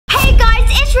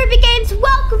Rube Games,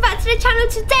 welcome back to the channel.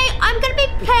 Today I'm going to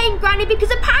be playing Granny because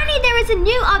apparently there is a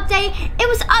new update. It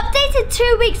was updated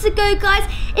 2 weeks ago,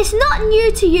 guys. It's not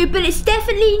new to you, but it's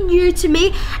definitely new to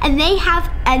me. And they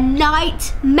have a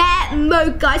nightmare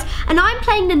mode, guys. And I'm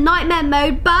playing the nightmare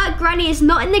mode, but Granny is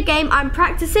not in the game. I'm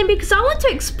practicing because I want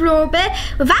to explore a bit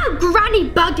without Granny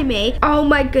bugging me. Oh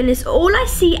my goodness, all I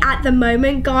see at the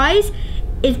moment, guys,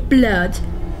 is blood.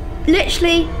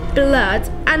 Literally blood,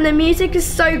 and the music is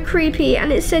so creepy,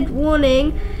 and it said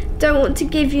warning, don't want to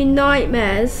give you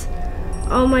nightmares.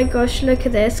 Oh my gosh, look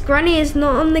at this. Granny is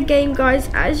not on the game, guys,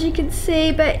 as you can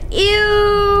see, but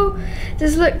ew,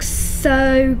 this looks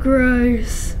so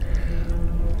gross.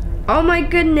 Oh my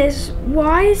goodness,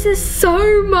 why is there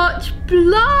so much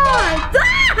blood?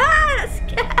 That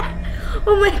scared.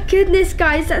 Oh my goodness,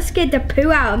 guys, that scared the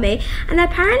poo out of me. And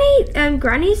apparently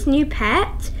Granny's new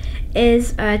pet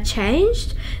is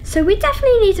changed, so we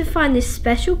definitely need to find this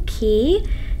special key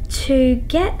to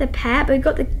get the pet. But we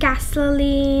got the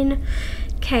gasoline.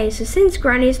 Okay, so since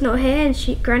Granny's not here and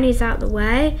Granny's out the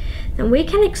way, then we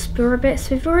can explore a bit.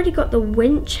 So we've already got the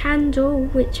winch handle.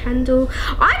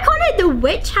 I call it the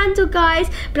witch handle,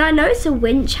 guys, but I know it's a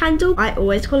winch handle. I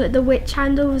always call it the witch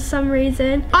handle for some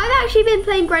reason. I've actually been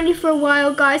playing Granny for a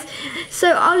while, guys,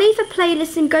 so I'll leave a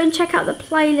playlist and go and check out the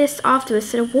playlist afterwards.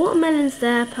 So the watermelon's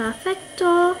there,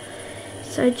 perfecto.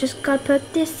 So just gotta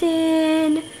put this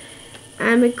in.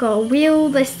 And we've got to wheel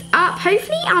this up.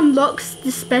 Hopefully it unlocks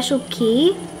the special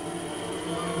key.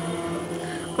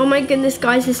 Oh my goodness,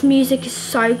 guys, this music is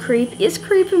so creepy. It's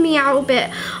creeping me out a bit.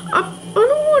 I don't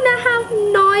want to have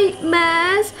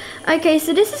nightmares. Okay,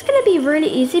 so this is going to be really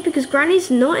easy because Granny's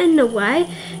not in the way.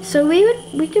 So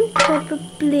we can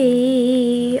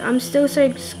probably... I'm still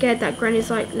so scared that Granny's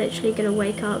like literally going to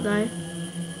wake up though.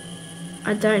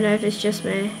 I don't know if it's just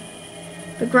me.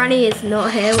 But Granny is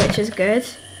not here, which is good.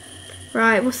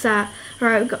 Right, what's that?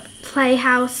 Right, we've got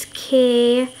playhouse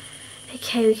key.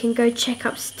 Okay, we can go check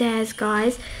upstairs,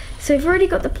 guys. So we've already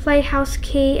got the playhouse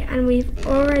key, and we've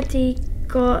already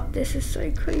got... This is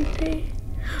so creepy.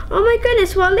 Oh my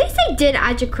goodness, well at least they did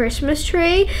add your Christmas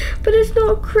tree, but it's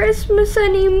not Christmas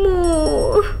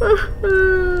anymore.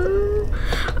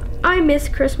 I miss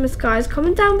Christmas, guys.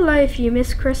 Comment down below if you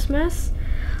miss Christmas.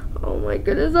 Oh my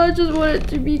goodness, I just want it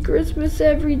to be Christmas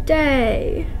every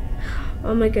day.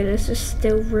 Oh my goodness, this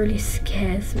still really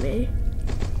scares me.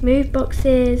 Move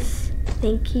boxes.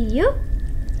 Thank you.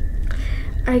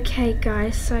 Okay,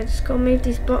 guys, so I just gotta move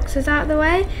these boxes out of the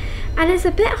way. And it's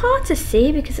a bit hard to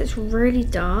see because it's really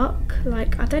dark.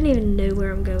 Like, I don't even know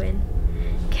where I'm going.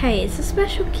 Okay, it's a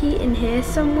special key in here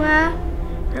somewhere.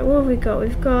 Right, what have we got?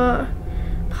 We've got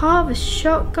part of a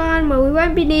shotgun. Well, we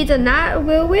won't be needing that,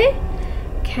 will we?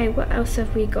 Okay, what else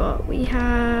have we got? We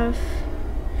have...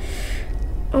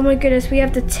 Oh my goodness, we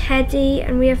have the teddy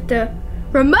and we have the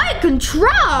remote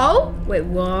control? Wait,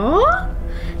 what?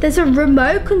 There's a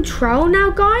remote control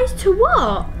now, guys? To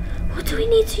what? What do we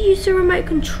need to use the remote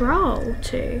control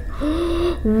to?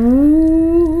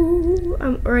 Ooh,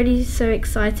 I'm already so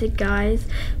excited, guys.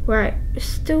 Right, we've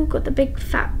still got the big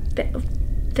fat bit of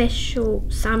fish or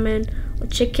salmon or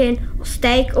chicken or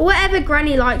steak or whatever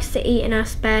Granny likes to eat in her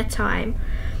spare time.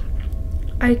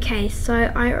 Okay,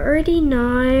 so I already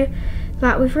know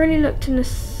that we've really looked in the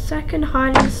second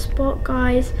hiding spot,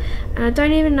 guys, and I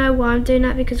don't even know why I'm doing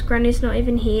that because Granny's not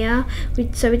even here.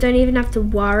 So we don't even have to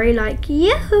worry, like,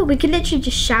 yahoo, we can literally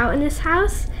just shout in this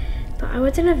house. But I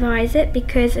wouldn't advise it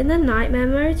because in the nightmare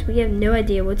mode we have no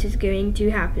idea what is going to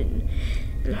happen,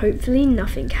 and hopefully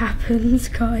nothing happens,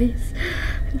 guys.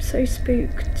 I'm so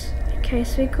spooked. Okay,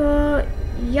 so we got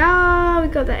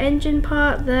the engine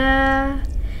part there.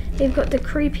 We've got the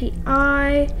creepy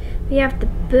eye. We have the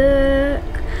book.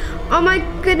 Oh my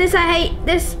goodness, I hate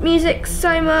this music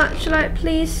so much. Like,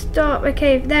 please stop.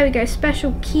 Okay, there we go.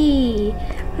 Special key.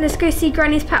 Let's go see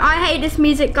Granny's pet. I hate this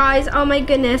music, guys. Oh my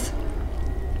goodness.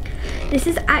 This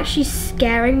is actually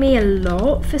scaring me a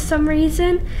lot for some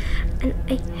reason. And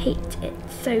I hate it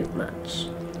so much.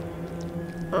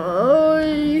 Oh.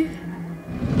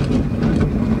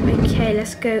 Okay,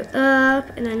 let's go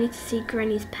up. And I need to see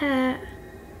Granny's pet.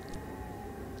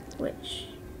 Which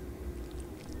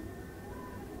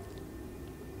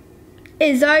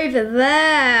is over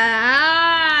there.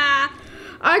 Ah!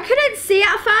 I couldn't see it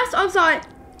at first. I was like,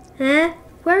 huh?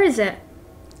 Where is it?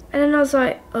 And then I was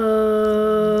like,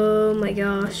 oh my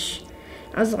gosh.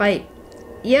 I was like,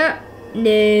 yep,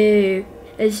 no.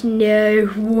 There's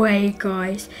no way,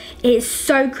 guys. It's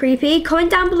so creepy. Comment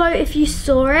down below if you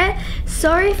saw it.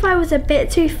 Sorry if I was a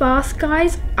bit too fast,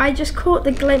 guys. I just caught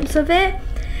the glimpse of it.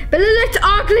 But it looked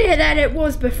uglier than it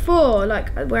was before.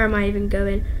 Like, where am I even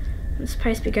going? I'm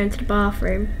supposed to be going to the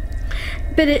bathroom.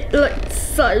 But it looked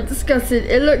so disgusting.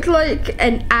 It looked like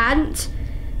an ant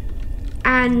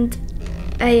and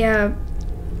a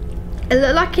it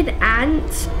looked like an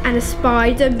ant and a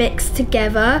spider mixed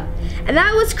together, and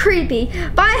that was creepy.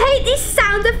 But I hate these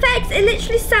sound effects. It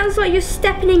literally sounds like you're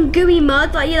stepping in gooey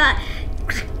mud, like you're like.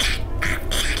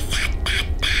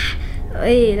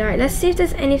 Alright, let's see if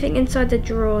there's anything inside the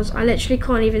drawers. I literally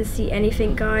can't even see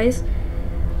anything, guys.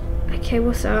 Okay,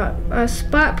 what's that? A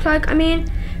spark plug. I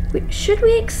mean, should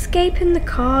we escape in the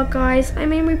car, guys? I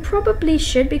mean, we probably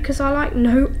should, because I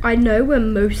know where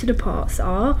most of the parts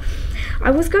are. I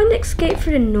was going to escape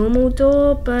through the normal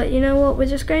door, but you know what? We're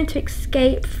just going to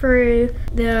escape through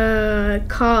the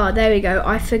car. There we go.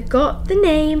 I forgot the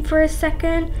name for a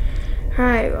second.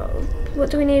 Right,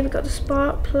 what do we need? We've got the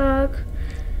spark plug.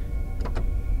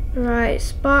 Right,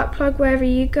 spark plug wherever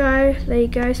you go. There you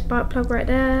go, spark plug right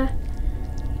there.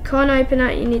 You can't open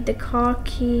that, you need the car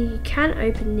key. You can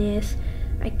open this.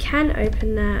 I can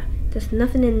open that. There's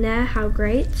nothing in there, how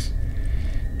great.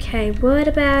 Okay, what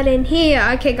about in here?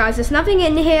 Okay guys, there's nothing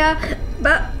in here,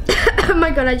 but oh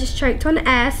my god, I just choked on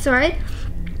air, sorry. I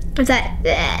was like,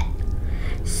 bleh.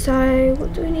 So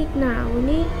what do we need now? We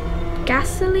need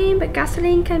gasoline, but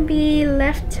gasoline can be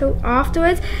left till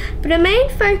afterwards. But the main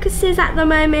focus is at the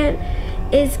moment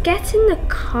is getting the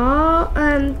car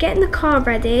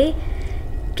ready,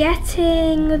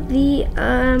 getting the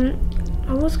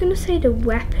I was gonna say the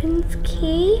weapons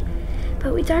key,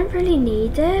 but we don't really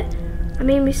need it. I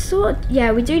mean, we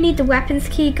do need the weapons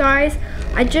key, guys.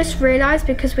 I just realized,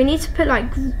 because we need to put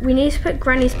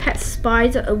Granny's pet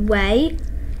spider away,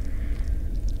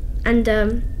 and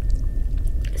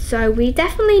so we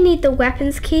definitely need the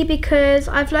weapons key, because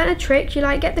I've learned a trick. You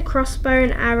get the crossbow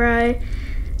and arrow,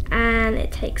 and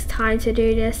it takes time to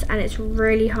do this, and it's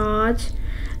really hard.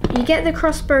 You get the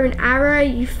crossbow and arrow,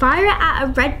 you fire it at a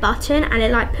red button, and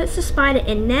it puts the spider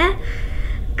in there,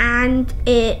 and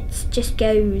it just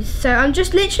goes. So I'm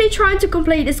just literally trying to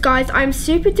complete this, guys. I'm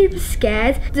super duper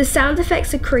scared. The sound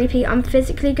effects are creepy. I'm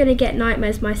physically gonna get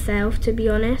nightmares myself, to be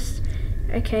honest.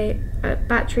 Okay,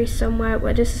 battery somewhere.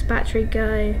 Where does this battery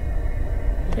go?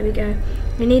 There we go.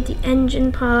 We need the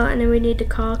engine part, and then we need the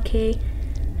car key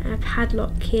and a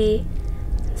padlock key.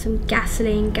 Some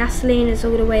gasoline. Gasoline is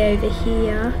all the way over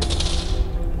here.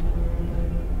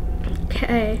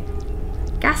 Okay.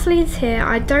 Gasoline's here.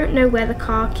 I don't know where the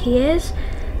car key is.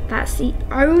 That's the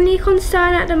only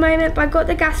concern at the moment, but I got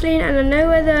the gasoline and I know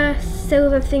where the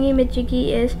silver thingy majiggy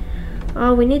is.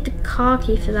 Oh, we need the car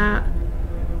key for that.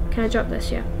 Can I drop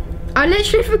this? Yeah. I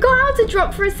literally forgot how to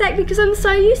drop for a sec, because I'm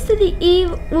so used to the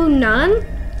evil nun.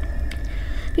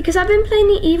 Because I've been playing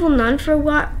the evil nun for a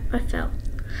while. I fell.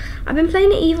 I've been playing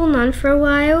the evil nun for a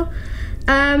while.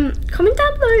 Comment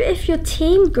down below if you're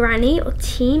team Granny or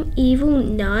team evil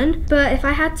nun. But if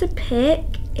I had to pick,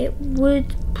 it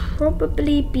would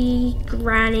probably be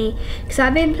Granny, because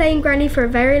I've been playing Granny for a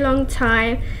very long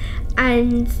time.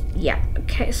 And yeah,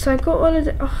 okay, so I got all of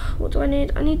the, oh, what do I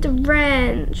need? I need the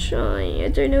wrench. Oh, I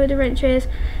don't know where the wrench is.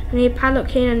 I need a padlock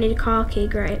key and I need a car key,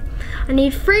 great. I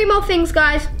need 3 more things,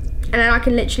 guys, and then I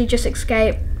can literally just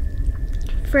escape.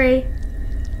 3.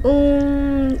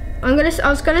 I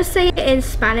was gonna say it in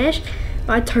Spanish,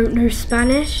 but I don't know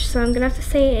Spanish, so I'm gonna have to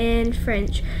say it in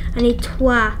French. I need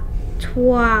toi.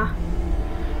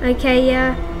 Okay,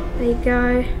 yeah, there you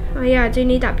go. Oh yeah, I do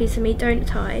need that piece of meat,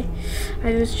 don't I?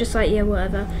 I was just like, yeah,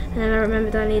 whatever. And then I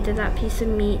remembered I needed that piece of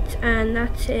meat, and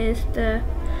that is the...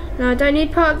 No, I don't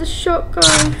need part of the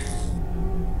shotgun.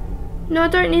 No, I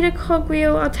don't need a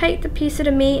cogwheel. I'll take the piece of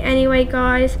the meat anyway,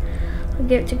 guys. I'll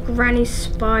give it to Granny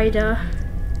Spider.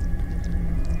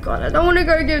 God, I don't want to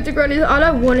go give it to Granny. I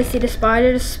don't want to see the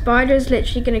spider. The spider is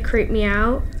literally going to creep me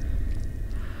out.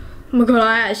 Oh my god,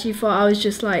 I actually thought I was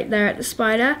just like there at the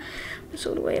spider. It's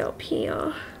all the way up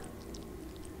here.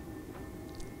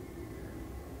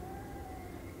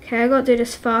 Okay, I gotta do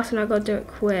this fast and I gotta do it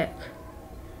quick.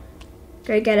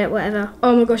 Go get it, whatever.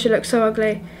 Oh my gosh, it looks so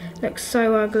ugly. It looks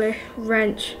so ugly.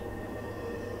 Wrench.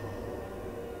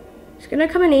 It's gonna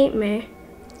come and eat me.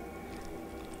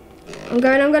 I'm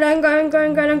going.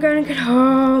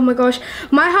 Oh my gosh.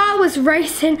 My heart was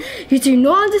racing. You do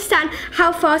not understand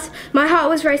how fast my heart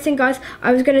was racing, guys.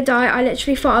 I was gonna die. I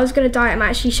literally thought I was gonna die. I'm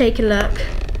actually shaking, look.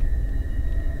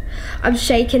 I'm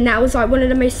shaking. That was like one of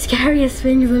the most scariest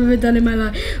things I've ever done in my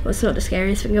life. Well, it's not the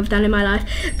scariest thing I've done in my life,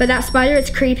 but that spider,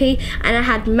 it's creepy, and I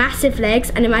had massive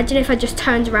legs, and imagine if I just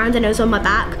turned around and it was on my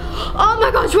back. Oh my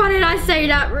gosh, why did I say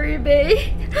that,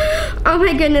 Ruby? Oh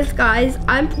my goodness, guys.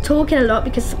 I'm talking a lot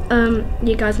because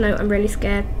you guys know I'm really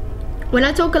scared. When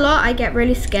I talk a lot, I get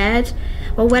really scared.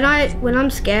 Well, when I'm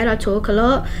scared, I talk a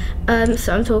lot.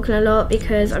 So I'm talking a lot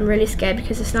because I'm really scared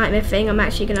because this nightmare thing. I'm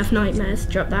actually gonna have nightmares.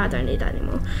 Drop that. I don't need that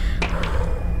anymore.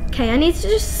 Okay, I need to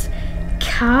just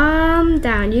calm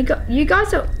down. You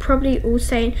guys are probably all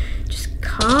saying, just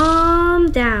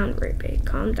calm down, Rube.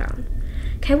 Calm down.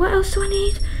 Okay, what else do I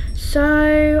need?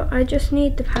 So I just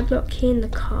need the padlock key and the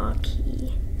car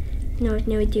key. No, I have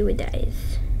no idea what that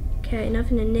is. Okay,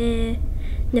 nothing in there.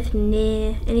 Nothing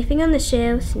there. Anything on the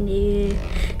shelves? No.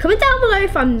 Comment down below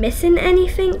if I'm missing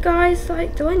anything, guys.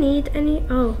 Like, do I need any?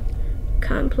 Oh,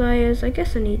 curtain pliers. I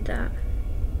guess I need that.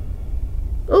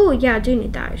 Oh, yeah, I do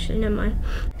need that, actually. Never mind.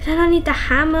 Then I need the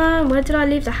hammer. Where did I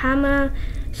leave the hammer?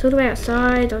 It's all the way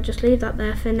outside. I'll just leave that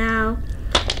there for now.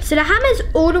 So the hammer's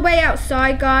all the way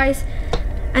outside, guys.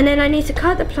 And then I need to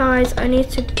cut the pliers. I need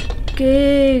to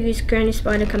goose Granny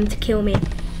Spider come to kill me.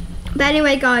 But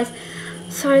anyway, guys.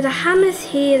 So the hammer's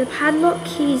here, the padlock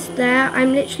key's there.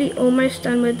 I'm literally almost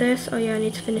done with this. Oh yeah, I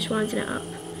need to finish winding it up.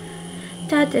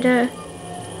 Da-da-da.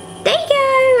 There you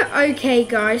go! Okay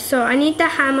guys, so I need the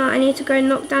hammer. I need to go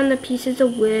knock down the pieces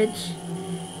of wood.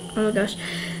 Oh my gosh.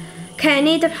 Okay,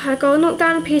 I gotta knock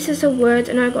down the pieces of wood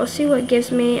and I gotta see what it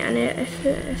gives me. And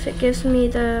if it gives me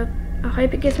the, I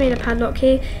hope it gives me the padlock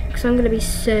key because I'm gonna be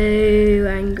so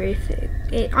angry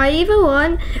if I either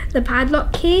want the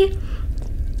padlock key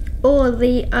or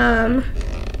the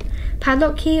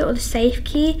padlock key or the safe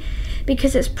key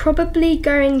because it's probably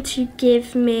going to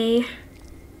give me,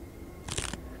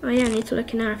 oh yeah, I need to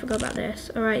look in there, I forgot about this.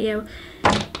 Alright, yeah,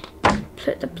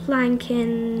 put the plank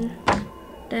in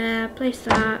there, place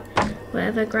that,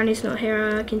 whatever, Granny's not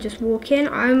here, I can just walk in.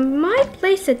 I might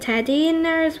place a teddy in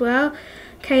there as well.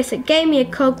 Okay, so it gave me a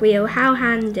cogwheel, how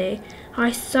handy.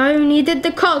 I so needed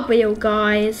the cogwheel,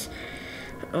 guys.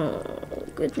 Oh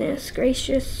goodness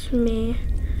gracious me.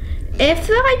 If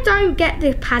I don't get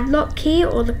the padlock key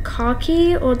or the car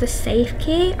key or the safe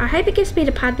key, I hope it gives me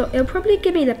the padlock. It'll probably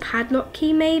give me the padlock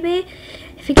key maybe.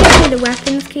 If it gives me the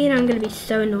weapons key, then I'm going to be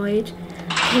so annoyed.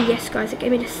 Okay, yes guys, it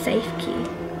gave me the safe key.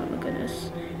 Oh my goodness.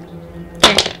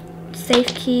 Okay,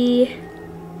 safe key.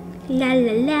 La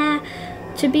la la.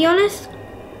 To be honest,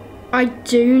 I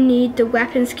do need the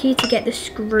weapons key to get the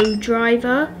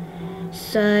screwdriver.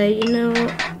 So, you know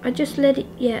what, I just let it,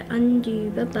 yeah, undo,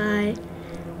 bye-bye.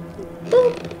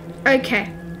 Boop. Okay,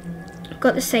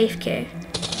 got the safe key.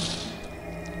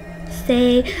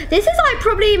 See, this is like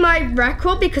probably my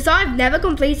record because I've never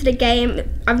completed a game.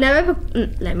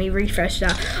 Let me refresh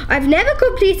that. I've never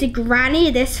completed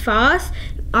Granny this fast.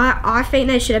 I think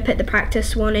they should have put the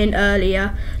practice one in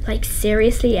earlier. Like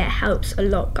seriously, it helps a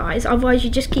lot, guys. Otherwise, you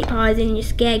just keep hiding and you're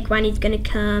scared Granny's gonna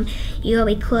come. You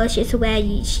gotta be cautious of where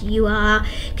you are,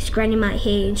 because Granny might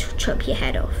hear you and she'll chop your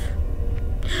head off.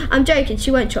 I'm joking,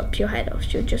 she won't chop your head off.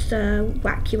 She'll just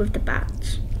whack you with the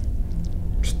bat.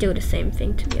 Still the same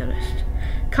thing, to be honest.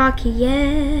 Car key,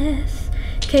 yes.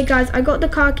 Okay, guys, I got the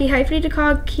car key. Hopefully the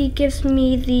car key gives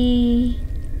me the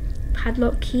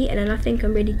padlock key, and then I think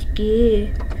I'm ready to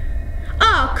go.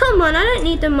 Oh, come on, I don't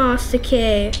need the master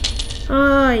key.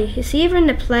 Oh, it's either in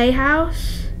the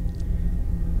playhouse.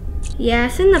 Yeah,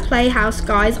 it's in the playhouse,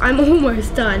 guys. I'm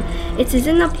almost done. It is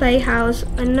in the playhouse.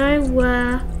 I know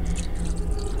where,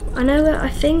 I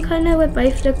think I know where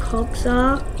both the cogs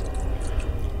are.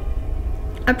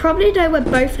 I probably know where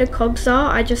both the cogs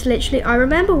are. I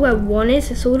remember where one is.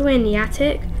 It's all the way in the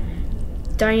attic.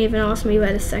 Don't even ask me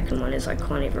where the second one is. I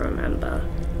can't even remember.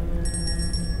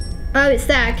 Oh, it's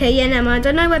there. Okay, yeah, never mind.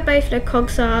 I don't know where both the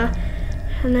cogs are.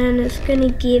 And then it's gonna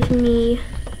give me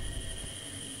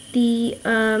the,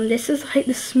 this is like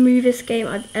the smoothest game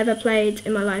I've ever played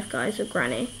in my life, guys, with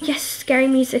Granny. Yes, scary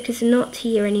music is not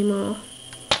here anymore.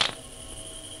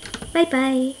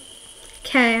 Bye-bye.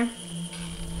 Okay.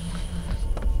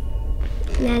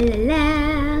 La la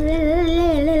la, la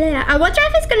la la la. I wonder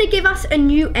if it's going to give us a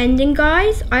new ending,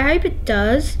 guys. I hope it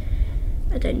does.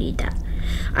 I don't need that.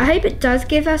 I hope it does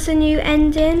give us a new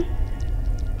ending.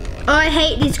 Oh, I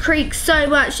hate these creaks so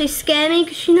much. They scare me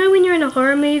because you know when you're in a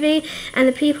horror movie and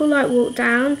the people like walk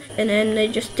down and then they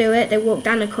just do it. They walk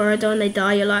down the corridor and they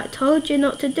die. You're like, told you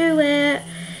not to do it.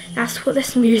 That's what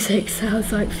this music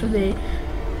sounds like for me.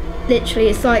 Literally,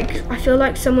 it's like, I feel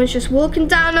like someone's just walking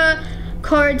down a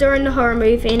corridor in the horror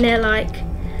movie and they're like,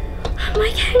 am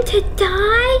I going to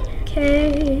die?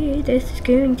 Okay, this is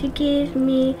going to give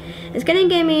me, it's going to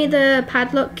give me the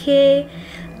padlock key,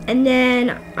 and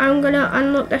then I'm going to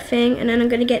unlock the thing, and then I'm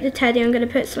going to get the teddy. I'm going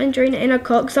to put Slendrina in a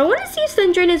cot because I want to see if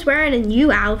Slendrina's wearing a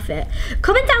new outfit.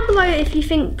 Comment down below if you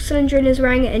think Slendrina's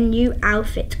wearing a new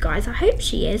outfit, guys. I hope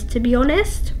she is, to be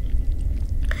honest.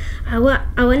 I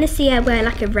want to see her wear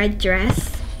like a red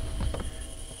dress.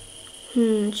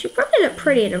 She'd probably look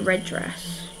pretty in a red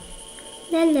dress.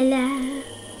 La la la.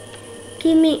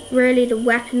 Give me really the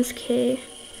weapons key.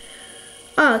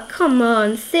 Oh, come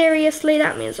on. Seriously?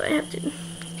 That means I have to...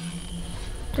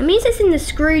 That means it's in the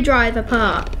screwdriver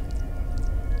part.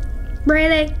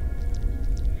 Really?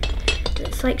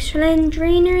 Looks like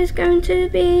Shalendrina is going to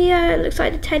be... looks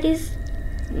like the teddy's...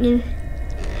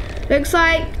 Looks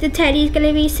like the teddy's going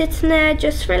to be sitting there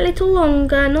just for a little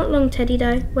longer. Not long, Teddy,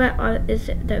 though. Where is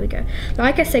it? There we go.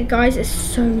 Like I said, guys, it's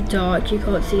so dark you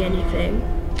can't see anything.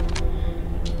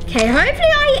 Okay, hopefully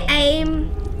I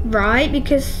aim right,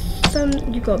 because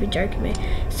you gotta be joking me.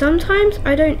 Sometimes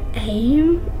I don't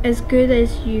aim as good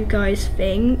as you guys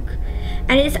think,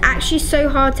 and it's actually so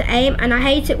hard to aim, and I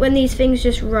hate it when these things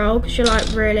just roll, because you're like,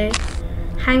 really?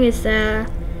 Hangers there.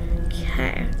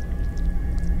 Okay.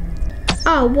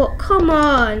 Oh, what? Come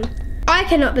on. I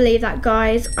cannot believe that,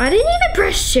 guys. I didn't even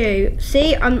press shoot.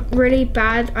 See, I'm really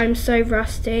bad. I'm so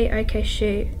rusty. Okay,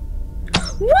 shoot.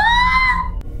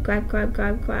 What? Grab, grab,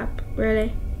 grab, grab.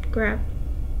 Really? Grab.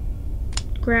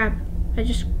 Grab. I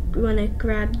just want to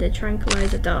grab the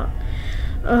tranquilizer dart.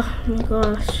 Oh my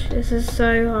gosh. This is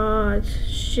so hard.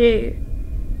 Shoot.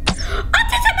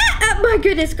 Oh my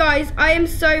goodness, guys. I am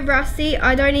so rusty.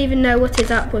 I don't even know what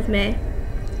is up with me.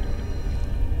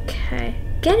 Okay.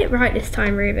 Get it right this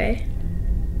time, Rube.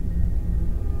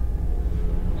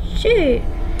 Shoot.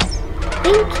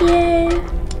 Thank you.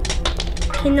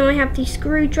 Okay, now I have the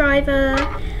screwdriver.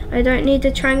 I don't need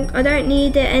the I don't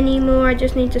need it anymore. I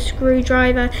just need the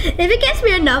screwdriver. If it gets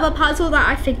me another puzzle that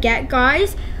I forget,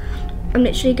 guys, I'm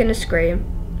literally gonna scream.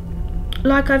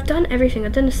 Like, I've done everything.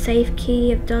 I've done the safe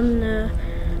key. I've done the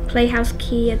playhouse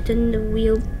key. I've done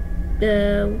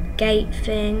the gate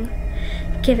thing.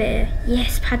 Give it a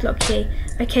yes, padlock key.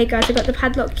 Okay, guys, I got the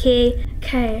padlock key.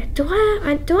 Okay, do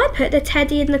I put the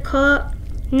teddy in the cart?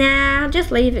 Nah,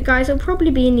 just leave it, guys. It'll probably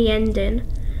be in the ending.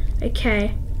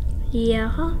 Okay.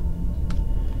 Yeah.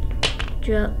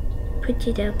 Drop. Put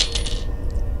it up.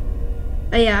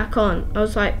 Oh yeah, I can't. I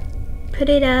was like, put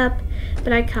it up,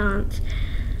 but I can't.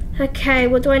 Okay,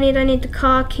 what do I need? I need the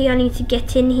car key. I need to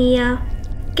get in here.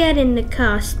 Get in the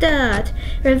car. Start.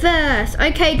 Reverse.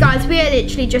 Okay, guys, we are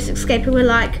literally just escaping. We're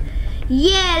like,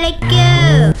 yeah, let's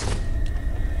go.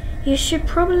 You should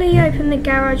probably open the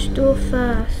garage door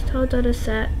first. Hold on a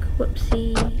sec.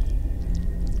 Whoopsie.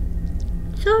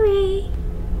 Sorry.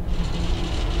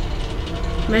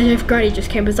 Imagine if Granny just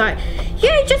came and was like, you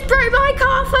just broke my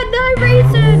car for no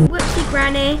reason. Whoopsie,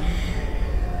 Granny.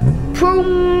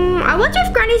 I wonder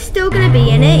if Granny's still going to be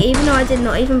in it, even though I did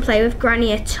not even play with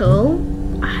Granny at all.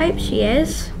 I hope she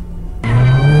is.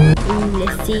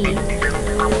 Let's see.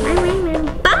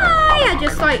 Bye! I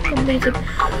just like completed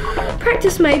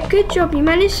practice mode. Good job, you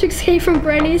managed to escape from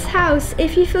Granny's house.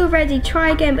 If you feel ready, try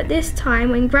again, but this time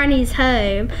when Granny's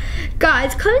home.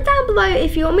 Guys, comment down below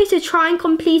if you want me to try and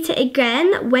complete it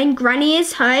again when Granny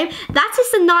is home. That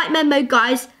is the nightmare mode,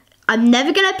 guys. I'm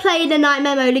never gonna play the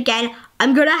nightmare mode again.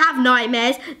 I'm gonna have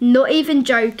nightmares, not even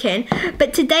joking.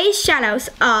 But today's shoutouts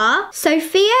are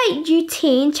Sophia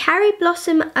Eugene, Cherry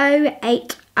Blossom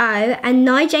 080, and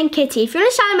Nigel Kitty. If you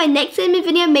want to shout out my next gaming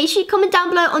video, make sure you comment down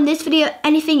below on this video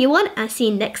anything you want. I'll see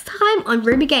you next time on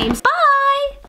Rube Games. Bye!